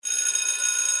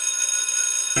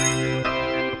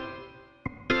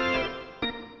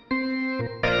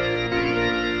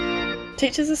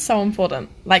Teachers are so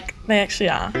important. Like, they actually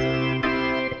are.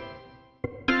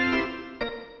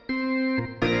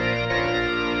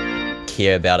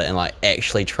 Care about it and like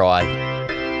actually try.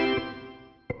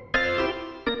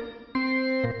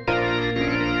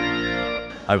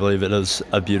 I believe it is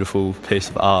a beautiful piece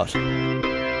of art.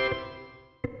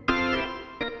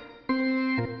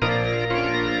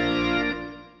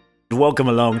 Welcome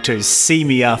along to See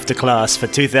Me After Class for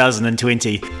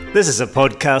 2020. This is a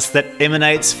podcast that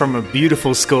emanates from a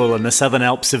beautiful school in the Southern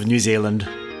Alps of New Zealand.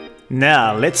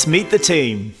 Now, let's meet the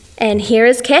team. And here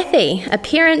is Kathy, a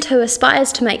parent who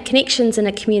aspires to make connections in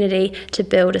a community to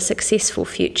build a successful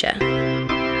future.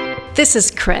 This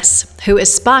is Chris, who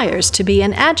aspires to be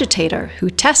an agitator who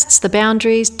tests the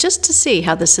boundaries just to see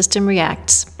how the system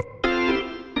reacts.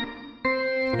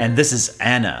 And this is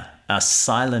Anna, a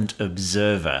silent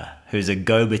observer who's a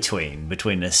go-between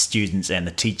between the students and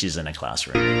the teachers in a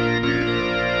classroom.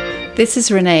 This is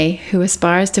Renee, who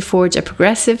aspires to forge a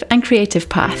progressive and creative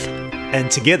path. And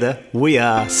together, we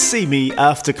are See Me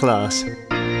After Class.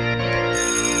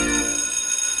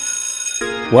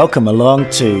 Welcome along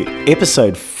to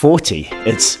episode 40.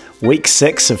 It's week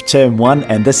 6 of term 1,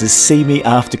 and this is See Me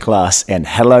After Class. And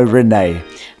hello, Renee.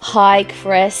 Hi,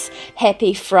 Chris.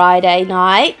 Happy Friday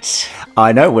night.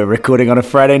 I know, we're recording on a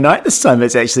Friday night this time.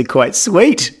 It's actually quite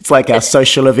sweet. It's like our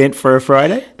social event for a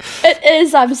Friday. It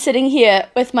is. I'm sitting here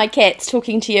with my cats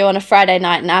talking to you on a Friday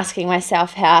night and asking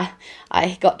myself how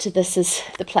I got to this as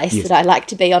the place that I like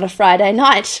to be on a Friday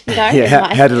night. You know,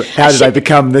 yeah, how did I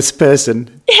become this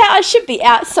person? Yeah, I should be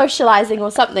out socialising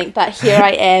or something, but here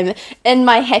I am in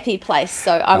my happy place,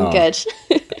 so I'm good.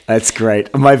 That's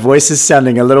great. My voice is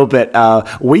sounding a little bit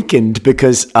weakened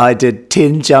because I did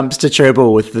 10 jumps to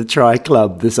treble with the Tri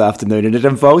Club this afternoon, and it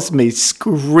involves me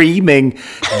screaming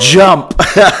jump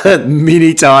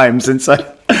many times, and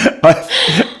so I've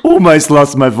almost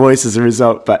lost my voice as a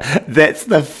result, but that's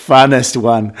the funnest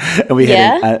one. And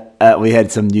we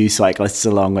had some new cyclists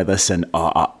along with us, and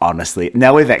honestly,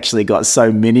 now we've actually got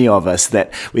so many of us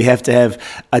that we have to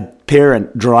have a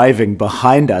parent driving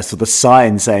behind us with a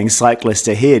sign saying cyclist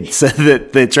ahead so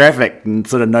that the traffic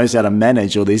sort of knows how to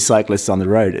manage all these cyclists on the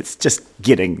road. It's just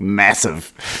getting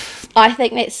massive. I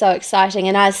think that's so exciting,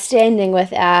 and I was standing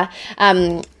with our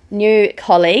new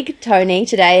colleague Tony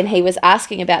today, and he was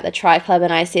asking about the Tri Club,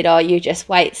 and I said, oh, you just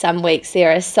wait some weeks,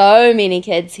 there are so many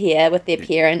kids here with their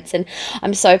parents, and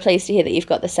I'm so pleased to hear that you've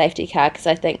got the safety car, because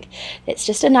I think it's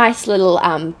just a nice little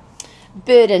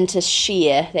burden to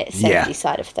share, that safety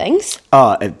side of things.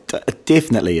 Oh, it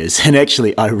definitely is. And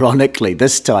actually, ironically,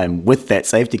 this time with that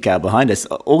safety car behind us,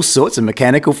 all sorts of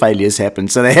mechanical failures happened.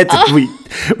 So they had to,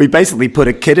 we basically put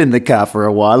a kid in the car for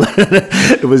a while.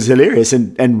 It was hilarious.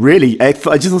 And really, I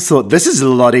just thought this is a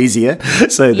lot easier.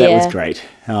 So that was great.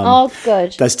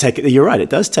 Good. You're right, it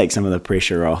does take some of the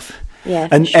pressure off. Yeah,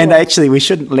 and actually, we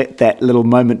shouldn't let that little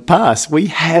moment pass. We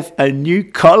have a new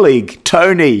colleague,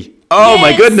 Tony. Oh, yes.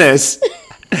 My goodness.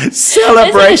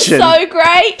 Celebration. Isn't it so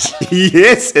great?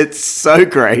 Yes, it's so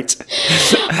great.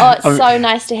 Oh, it's so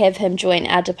nice to have him join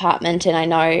our department, and I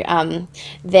know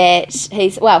that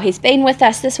he's been with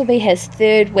us. This will be his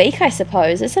 3rd week, I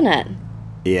suppose, isn't it?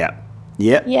 Yeah,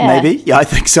 maybe. Yeah, I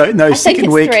think so. No,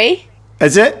 second week. I think it's 3.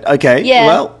 Is it? Okay. Yeah.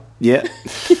 Well, yeah.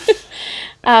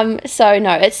 So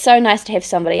no, it's so nice to have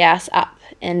somebody else up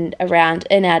and around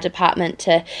in our department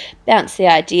to bounce the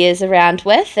ideas around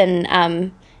with,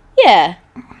 and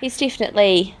he's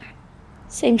definitely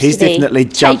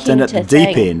jumped in at the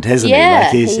deep end, hasn't he?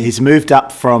 Like he's moved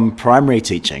up from primary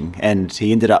teaching, and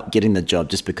he ended up getting the job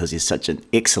just because he's such an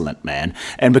excellent man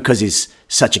and because he's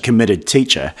such a committed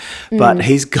teacher. But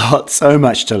he's got so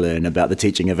much to learn about the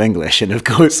teaching of English, and of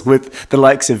course with the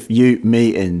likes of you,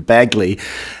 me and Bagley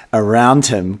around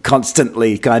him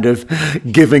constantly kind of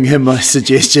giving him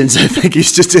suggestions, I think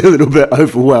he's just a little bit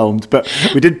overwhelmed. But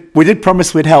we did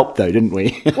promise we'd help though, didn't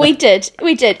we? we did,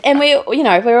 and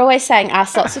we're always saying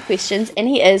ask lots of questions, and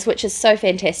he is, which is so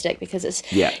fantastic, because it's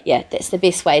that's the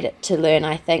best way to learn,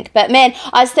 I think. But man,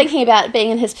 I was thinking about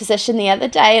being in his position the other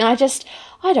day, and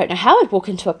I don't know how I'd walk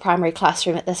into a primary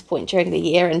classroom at this point during the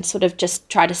year and sort of just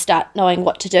try to start knowing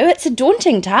what to do. It's a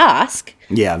daunting task.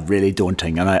 Yeah, really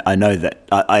daunting. And I know that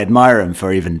I admire him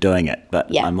for even doing it, but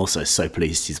I'm also so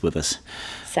pleased he's with us.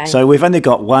 Same. So we've only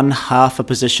got one half a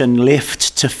position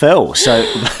left to fill. So,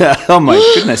 oh my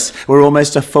goodness, we're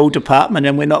almost a full department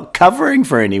and we're not covering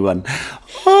for anyone.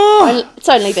 Oh. It's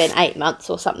only been 8 months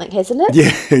or something, hasn't it?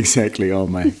 Yeah, exactly. Oh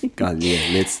my God,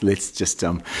 yeah. Let's just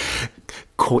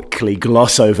quickly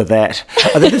gloss over that.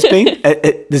 I think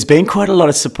there's been quite a lot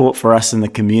of support for us in the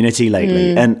community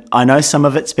lately, and I know some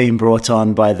of it's been brought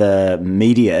on by the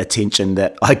media attention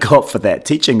that I got for that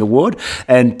teaching award,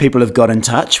 and people have got in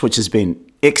touch, which has been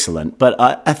excellent. But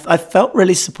I felt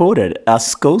really supported. Our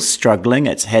school's struggling.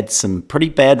 It's had some pretty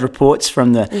bad reports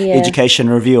from the Education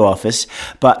Review Office,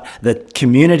 but the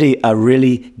community are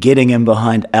really getting in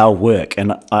behind our work,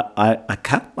 and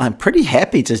I'm pretty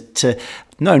happy to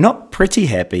no, not pretty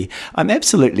happy. I'm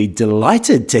absolutely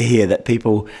delighted to hear that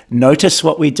people notice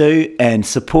what we do and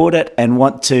support it and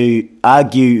want to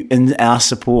argue in our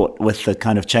support with the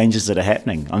kind of changes that are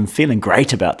happening. I'm feeling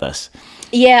great about this.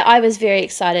 Yeah, I was very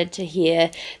excited to hear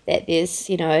that there's,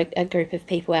 a group of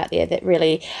people out there that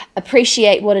really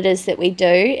appreciate what it is that we do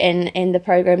and the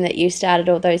program that you started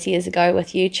all those years ago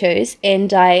with You Choose.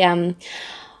 And I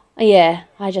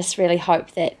just really hope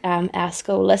that our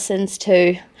school listens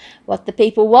to what the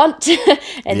people want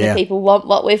and the people want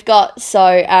what we've got. So,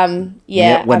 I'm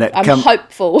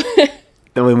hopeful.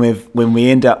 When we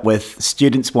end up with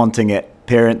students wanting it,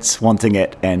 parents wanting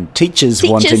it, and teachers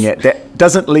wanting it, that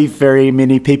doesn't leave very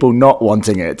many people not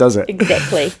wanting it, does it?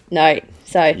 Exactly. No.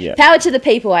 So power to the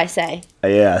people, I say.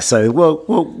 Yeah. So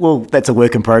well, that's a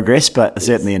work in progress, but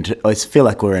certainly I feel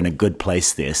like we're in a good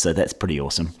place there. So that's pretty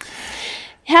awesome.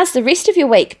 How's the rest of your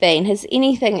week been? Has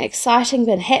anything exciting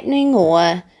been happening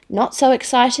or not so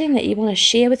exciting that you want to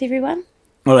share with everyone?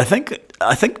 Well, I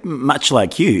think much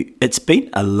like you, it's been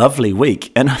a lovely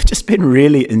week, and I've just been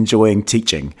really enjoying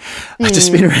teaching. I've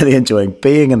just been really enjoying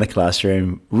being in the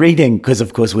classroom, reading, because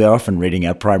of course we are often reading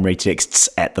our primary texts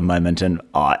at the moment, and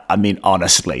I mean,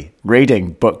 honestly,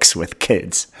 reading books with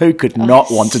kids, who could not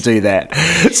want to do that?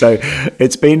 So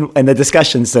it's been, and the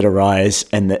discussions that arise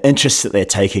and the interest that they're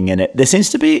taking in it, there seems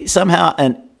to be somehow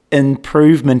an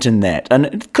improvement in that, and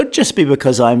it could just be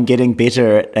because I'm getting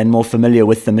better and more familiar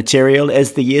with the material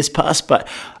as the years pass, but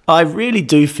I really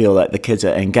do feel like the kids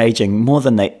are engaging more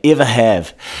than they ever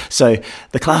have. So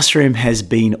the classroom has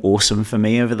been awesome for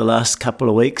me over the last couple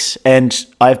of weeks, and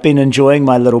I've been enjoying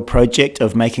my little project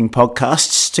of making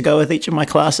podcasts to go with each of my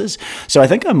classes. So I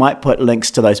think I might put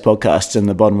links to those podcasts in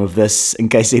the bottom of this in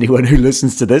case anyone who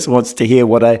listens to this wants to hear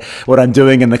what I'm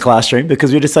doing in the classroom,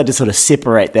 because we decided to sort of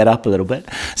separate that up a little bit.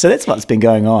 So that's what's been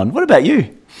going on. What about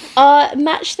you?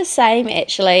 Much the same,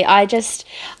 actually. I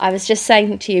was just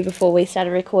saying to you before we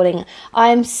started recording,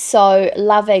 I'm so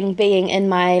loving being in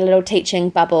my little teaching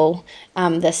bubble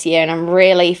this year, and I'm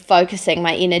really focusing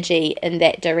my energy in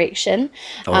that direction.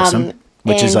 Awesome.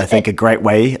 Which is, I think, a great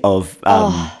way of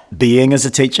being as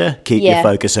a teacher. Keep your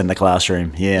focus in the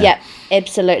claroom. Yeah. Yeah,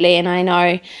 absolutely. And I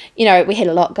know, we had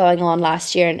a lot going on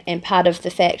last year, and part of the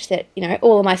fact that,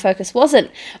 all of my focus wasn't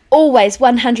always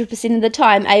 100% of the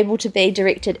time able to be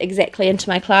directed exactly into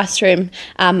my classroom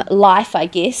life, I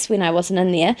guess, when I wasn't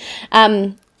in there,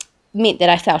 meant that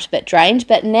I felt a bit drained.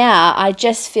 But now I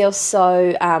just feel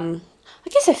so...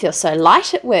 I feel so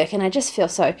light at work, and I just feel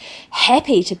so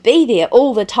happy to be there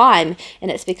all the time, and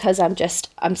it's because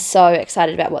I'm so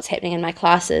excited about what's happening in my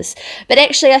classes. But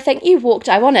actually, I think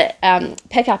I want to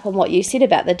pick up on what you said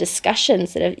about the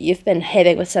discussions that you've been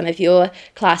having with some of your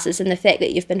classes and the fact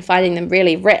that you've been finding them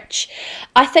really rich.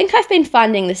 I think I've been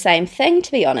finding the same thing,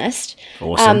 to be honest.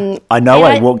 Awesome. I know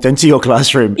I walked into your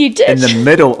classroom in the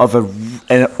middle of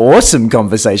an awesome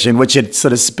conversation, which had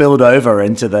sort of spilled over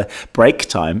into the break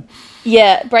time.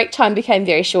 Yeah, break time became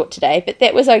very short today, but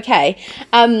that was okay.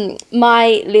 One of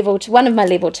my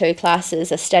level 2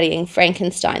 classes are studying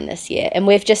Frankenstein this year, and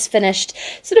we've just finished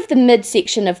sort of the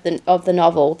midsection of the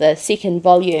novel, the second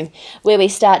volume, where we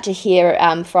start to hear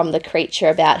from the creature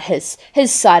about his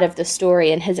side of the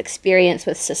story and his experience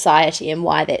with society and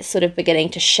why that's sort of beginning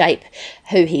to shape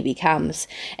who he becomes.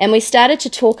 And we started to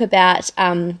talk about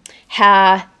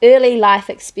how early life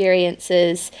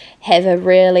experiences have a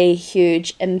really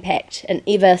huge impact, an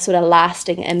ever sort of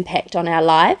lasting impact on our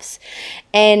lives.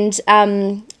 And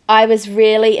I was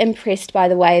really impressed by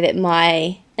the way that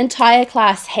my entire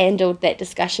class handled that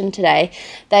discussion today.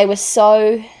 They were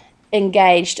so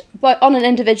engaged, but on an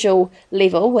individual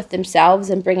level with themselves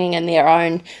and bringing in their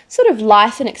own sort of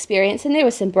life and experience. And there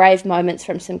were some brave moments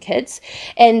from some kids,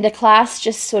 and the class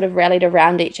just sort of rallied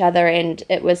around each other, and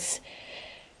it was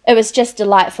just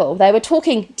delightful. They were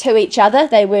talking to each other.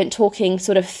 They weren't talking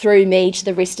sort of through me to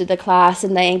the rest of the class,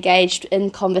 and they engaged in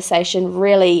conversation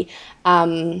really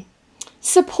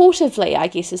supportively, I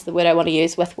guess is the word I want to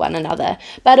use, with one another,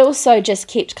 but also just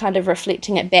kept kind of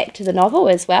reflecting it back to the novel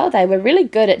as well. They were really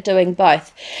good at doing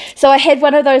both. So I had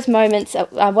one of those moments,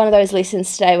 one of those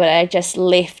lessons today where I just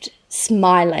left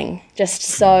smiling, just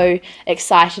so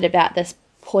excited about this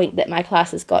point that my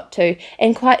classes got to,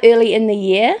 and quite early in the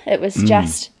year. It was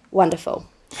just wonderful.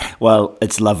 Well,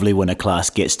 it's lovely when a class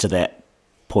gets to that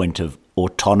point of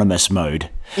autonomous mode.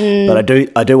 But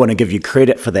I do want to give you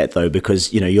credit for that, though,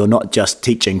 because you're not just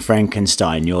teaching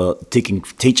Frankenstein, you're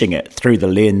teaching it through the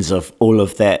lens of all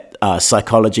of that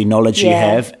psychology knowledge you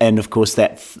have, and of course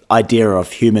that idea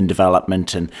of human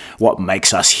development and what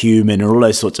makes us human and all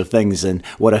those sorts of things and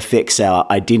what affects our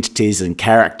identities and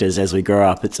characters as we grow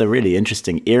up. It's a really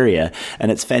interesting area,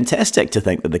 and it's fantastic to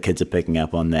think that the kids are picking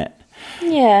up on that.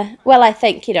 Yeah, well, I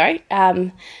think, your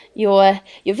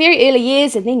very early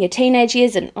years and then your teenage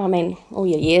years, and I mean all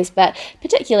your years, but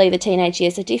particularly the teenage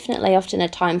years are definitely often a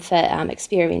time for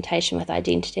experimentation with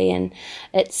identity, and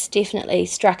it's definitely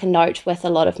struck a note with a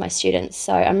lot of my students.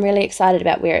 So I'm really excited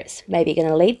about where it's maybe going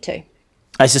to lead to.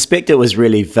 I suspect it was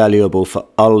really valuable for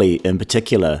Ollie in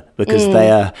particular because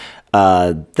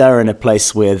they're in a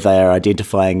place where they are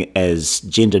identifying as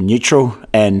gender neutral,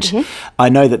 and I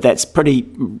know that that's pretty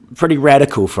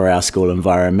radical for our school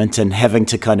environment, and having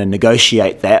to kind of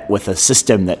negotiate that with a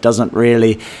system that doesn't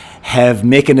really have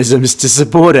mechanisms to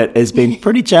support it has been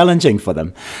pretty challenging for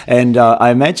them. And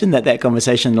I imagine that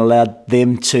conversation allowed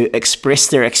them to express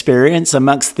their experience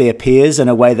amongst their peers in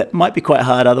a way that might be quite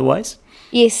hard otherwise.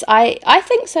 Yes, I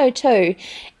think so too.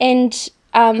 And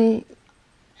I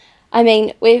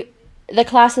mean, the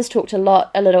classes talked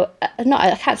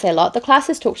I can't say a lot. The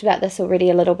classes talked about this already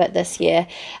a little bit this year.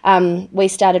 We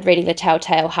started reading The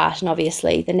Telltale Heart, and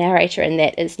obviously the narrator in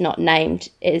that is not named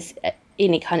as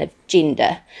any kind of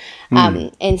gender.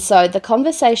 And so the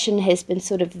conversation has been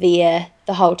sort of there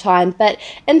the whole time. But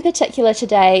in particular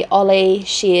today, Ollie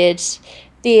shared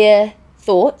their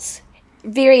thoughts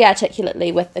very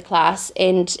articulately with the class,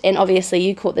 and obviously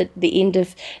you caught the end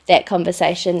of that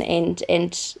conversation and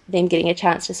them getting a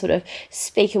chance to sort of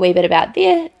speak a wee bit about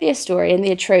their story and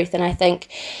their truth. And I think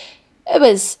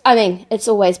it's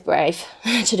always brave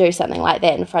to do something like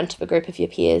that in front of a group of your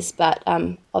peers, but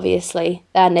obviously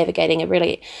they're navigating a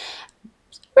really,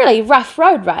 really rough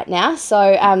road right now.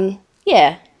 So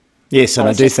Yes, and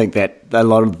I do think that a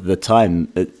lot of the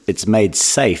time it's made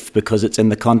safe because it's in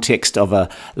the context of a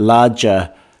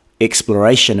larger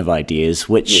exploration of ideas,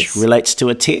 which relates to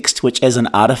a text, which as an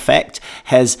artifact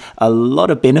has a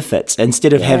lot of benefits.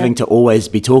 Instead of having to always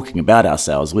be talking about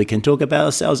ourselves, we can talk about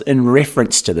ourselves in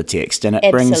reference to the text, and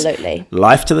it brings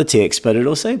life to the text, but it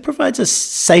also provides us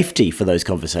safety for those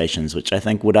conversations, which I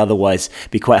think would otherwise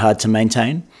be quite hard to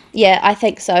maintain. Yeah, I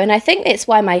think so. And I think that's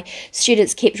why my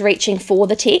students kept reaching for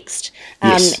the text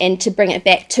and to bring it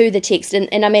back to the text.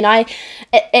 And I mean,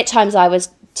 at times I was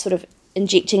sort of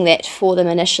injecting that for them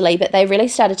initially, but they really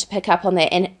started to pick up on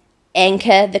that and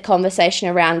anchor the conversation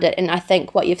around it. And I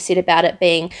think what you've said about it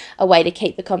being a way to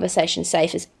keep the conversation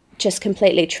safe is just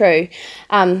completely true.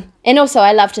 And also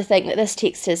I love to think that this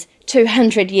text is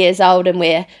 200 years old and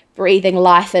we're breathing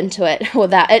life into it, or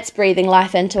that it's breathing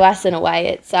life into us in a way.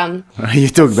 It's You're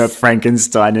talking about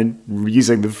Frankenstein and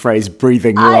using the phrase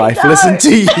breathing life. Listen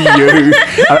to you.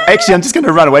 Actually, I'm just going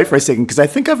to run away for a second because I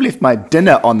think I've left my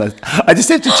dinner on the... I just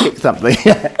have to check something.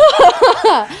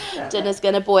 Dinner's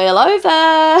going to boil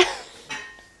over.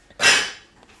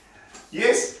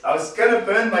 Yes, I was going to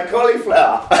burn my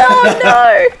cauliflower. Oh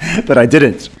no. But I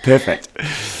didn't. Perfect.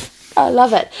 I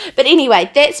love it. But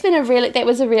anyway, that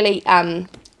was a really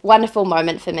wonderful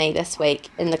moment for me this week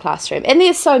in the classroom. And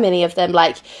there's so many of them,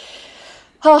 like,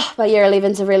 my year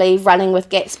 11s are really running with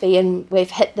Gatsby, and we've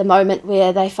hit the moment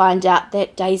where they find out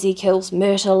that Daisy kills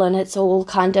Myrtle, and it's all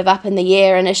kind of up in the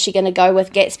air, and is she going to go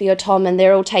with Gatsby or Tom, and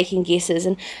they're all taking guesses.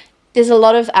 And there's a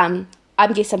lot of, I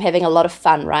guess I'm having a lot of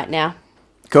fun right now.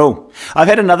 Cool. I've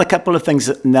had another couple of things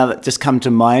now that just come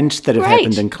to mind that have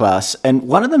happened in class. And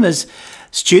one of them is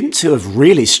students who have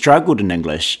really struggled in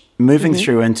English, moving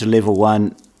through into level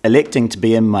 1, electing to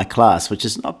be in my class, which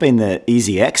has not been the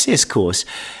easy access course,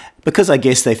 because I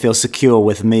guess they feel secure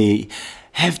with me,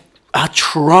 are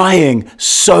trying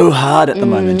so hard at the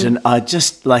moment. And I'm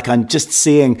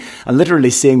literally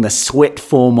seeing the sweat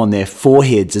form on their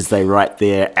foreheads as they write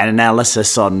their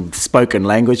analysis on spoken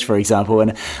language, for example.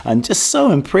 And I'm just so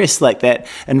impressed, like that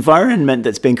environment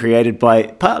that's been created by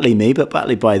partly me, but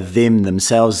partly by them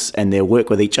themselves and their work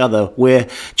with each other, where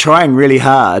trying really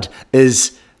hard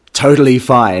is totally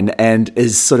fine and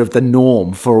is sort of the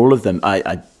norm for all of them.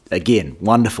 Again,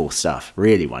 wonderful stuff,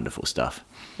 really wonderful stuff.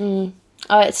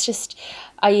 Oh, it's just,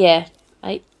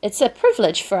 it's a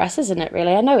privilege for us, isn't it,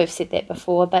 really? I know we've said that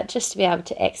before, but just to be able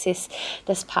to access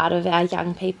this part of our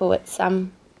young people, it's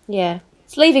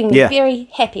leaving me very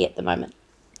happy at the moment.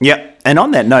 Yep. And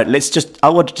on that note, I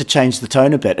wanted to change the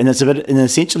tone a bit. And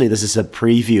essentially this is a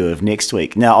preview of next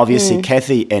week. Now, obviously,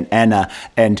 Kathy and Anna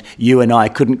and you and I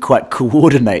couldn't quite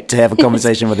coordinate to have a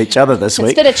conversation with each other this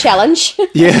week. It's been a challenge.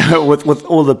 Yeah, with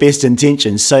all the best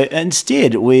intentions. So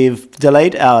instead, we've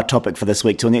delayed our topic for this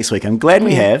week till next week. I'm glad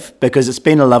we have, because it's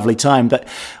been a lovely time. But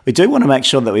we do want to make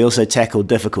sure that we also tackle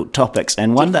difficult topics.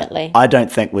 And one Definitely. that I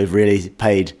don't think we've really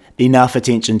paid enough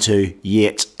attention to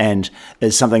yet, and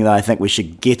is something that I think we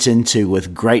should get into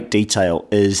with great detail,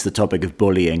 is the topic of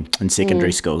bullying in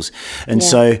secondary schools. And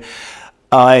so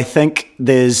I think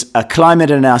there's a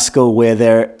climate in our school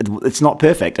where it's not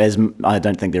perfect, as I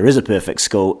don't think there is a perfect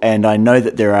school, and I know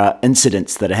that there are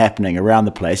incidents that are happening around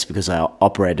the place because I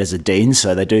operate as a dean,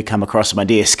 so they do come across my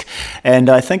desk. And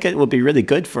I think it would be really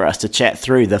good for us to chat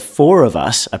through, the four of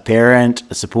us, a parent,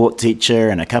 a support teacher,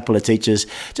 and a couple of teachers,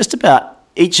 just about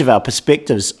each of our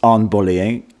perspectives on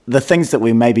bullying, the things that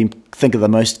we maybe think are the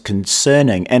most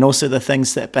concerning, and also the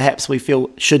things that perhaps we feel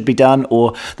should be done,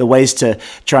 or the ways to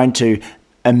trying to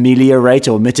ameliorate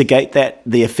or mitigate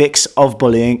the effects of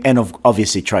bullying, and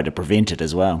obviously try to prevent it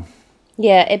as well.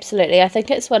 Yeah, absolutely. I think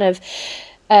it's one of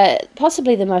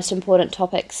possibly the most important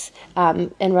topics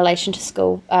in relation to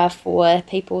school for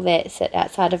people that sit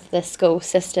outside of the school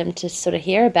system to sort of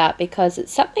hear about, because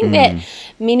it's something that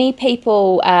many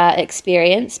people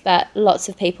experience, but lots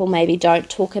of people maybe don't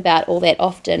talk about all that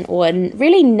often or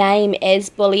really name as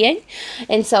bullying.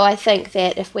 And so I think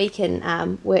that if we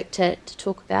can work to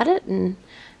talk about it and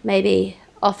maybe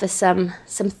offer some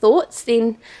thoughts,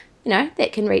 then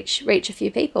that can reach a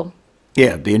few people.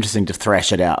 Yeah, it'd be interesting to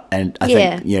thrash it out, and I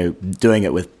think doing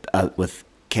it with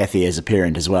Kathy as a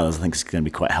parent as well, I think is going to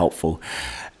be quite helpful.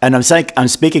 And I'm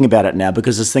speaking about it now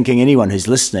because I was thinking anyone who's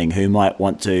listening who might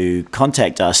want to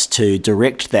contact us to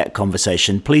direct that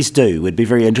conversation, please do. We'd be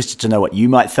very interested to know what you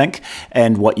might think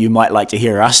and what you might like to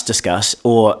hear us discuss,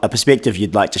 or a perspective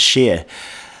you'd like to share.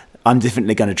 I'm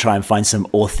definitely going to try and find some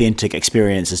authentic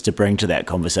experiences to bring to that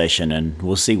conversation, and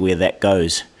we'll see where that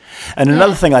goes. And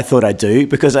another thing I thought I'd do,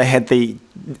 because I had the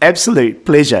absolute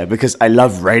pleasure, because I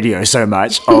love radio so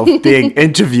much, of being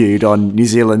interviewed on New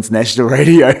Zealand's national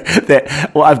radio,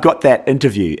 I've got that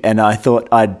interview, and I thought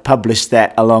I'd publish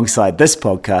that alongside this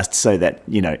podcast so that,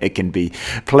 it can be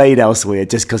played elsewhere,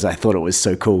 just because I thought it was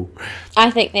so cool. I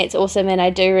think that's awesome, and I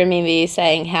do remember you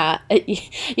saying how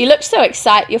you looked so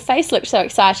excited, your face looked so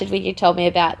excited when you told me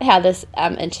about how this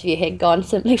interview had gone,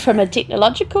 simply from a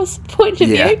technological point of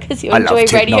view, because you enjoy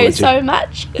radio so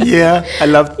much. Yeah, I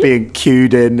loved being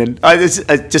cued in, and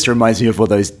it just reminds me of all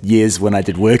those years when I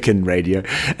did work in radio,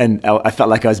 and I felt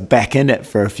like I was back in it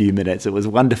for a few minutes. It was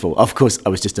wonderful. Of course, I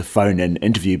was just a phone-in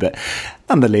interview, but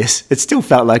nonetheless, it still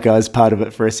felt like I was part of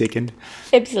it for a second.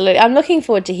 Absolutely. I'm looking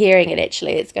forward to hearing it,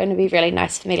 actually. It's going to be really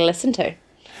nice for me to listen to.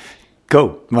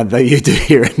 Cool. Well, though you do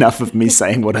hear enough of me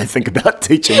saying what I think about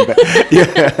teaching, but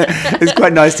it's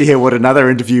quite nice to hear what another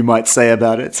interview might say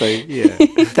about it. So,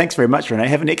 thanks very much, Renee.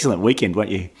 Have an excellent weekend, won't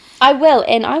you? I will,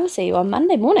 and I will see you on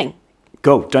Monday morning.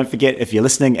 Cool. Don't forget, if you're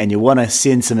listening and you want to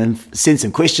send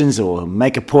some questions or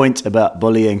make a point about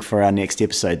bullying for our next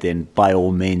episode, then by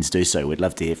all means do so. We'd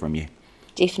love to hear from you.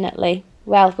 Definitely.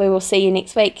 Well, we will see you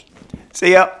next week.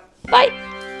 See ya. Bye.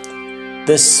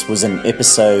 This was an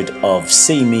episode of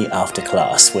See Me After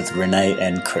Class with Renee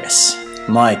and Chris.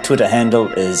 My Twitter handle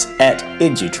is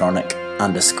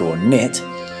 @edutronic_net.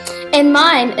 And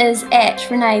mine is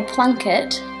 @Renee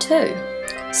Plunkett too.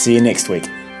 See you next week.